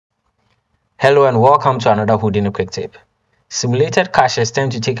Hello and welcome to another Houdini quick tip. Simulated caches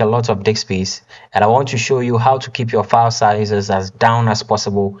tend to take a lot of disk space, and I want to show you how to keep your file sizes as down as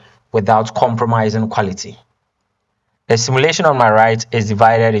possible without compromising quality. The simulation on my right is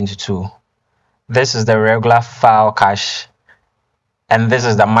divided into two. This is the regular file cache and this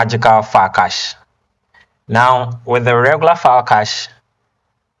is the magical file cache. Now with the regular file cache,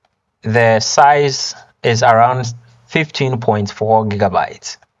 the size is around 15.4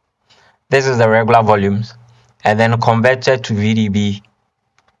 gigabytes. This is the regular volumes, and then converted to VDB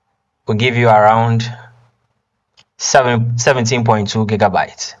will give you around 17.2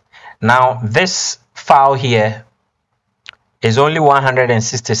 gigabytes. Now this file here is only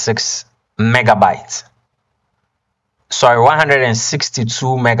 166 megabytes. Sorry, 162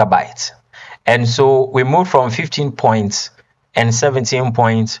 megabytes. And so we moved from 15 points and 17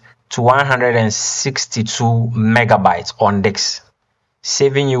 points to 162 megabytes on disk,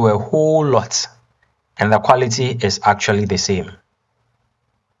 saving you a whole lot, and the quality is actually the same.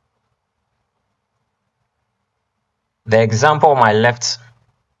 The example on my left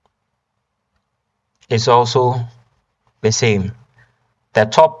is also the same. The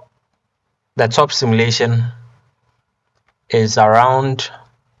top simulation is around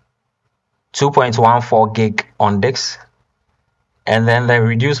 2.14 gig on disk, and then the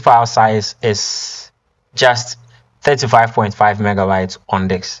reduced file size is just 35.5 megabytes on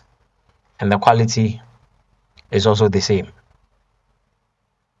disk, and the quality is also the same.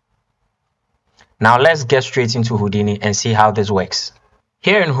 Now let's get straight into Houdini and see how this works.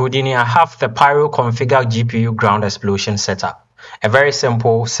 Here in Houdini, I have the pyro configure GPU ground explosion setup, a very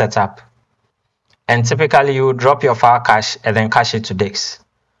simple setup. And typically you drop your file cache and then cache it to disk.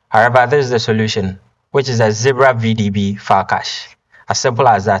 However, this is the solution, which is a ZibraVDB file cache. As simple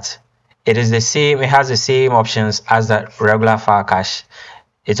as that. It is the same, it has the same options as the regular file cache.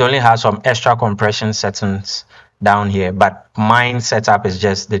 It only has some extra compression settings down here, but mine setup is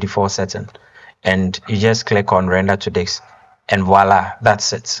just the default setting. And you just click on render to disk and voila,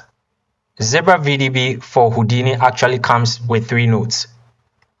 that's it. ZibraVDB for Houdini actually comes with 3 nodes.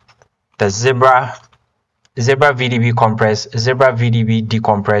 The ZibraVDB compress, ZibraVDB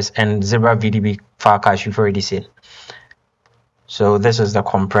decompress, and ZibraVDB file cache you've already seen. So this is the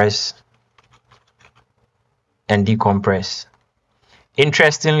compress and decompress.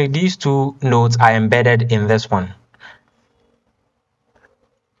 Interestingly, these 2 nodes are embedded in this one.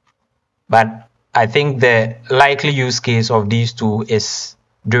 But I think the likely use case of these 2 is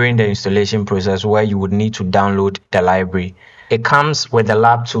during the installation process, where you would need to download the library. It comes with the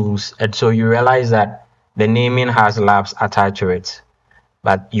lab tools, and so you realize that the naming has labs attached to it,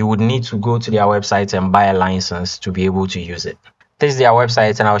 but you would need to go to their website and buy a license to be able to use it. This is their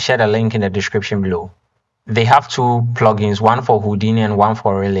website, and I'll share the link in the description below. They have 2 plugins, one for Houdini and one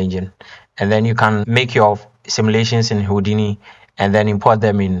for Real Engine, and then you can make your simulations in Houdini and then import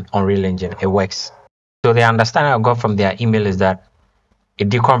them in Unreal Engine. It works. So the understanding I got from their email is that it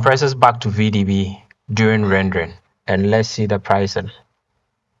decompresses back to VDB during rendering. And let's see the pricing.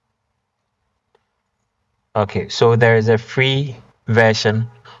 Okay, so there is a free version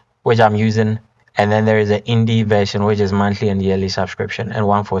which I'm using, and then there is an indie version which is monthly and yearly subscription, and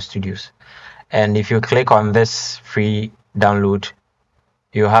one for studios. And if you click on this free download,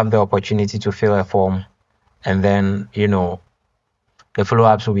 you have the opportunity to fill a form, and then the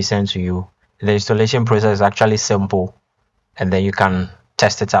follow-ups will be sent to you. The installation process is actually simple, and then you can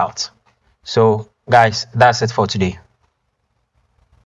test it out. So guys, that's it for today.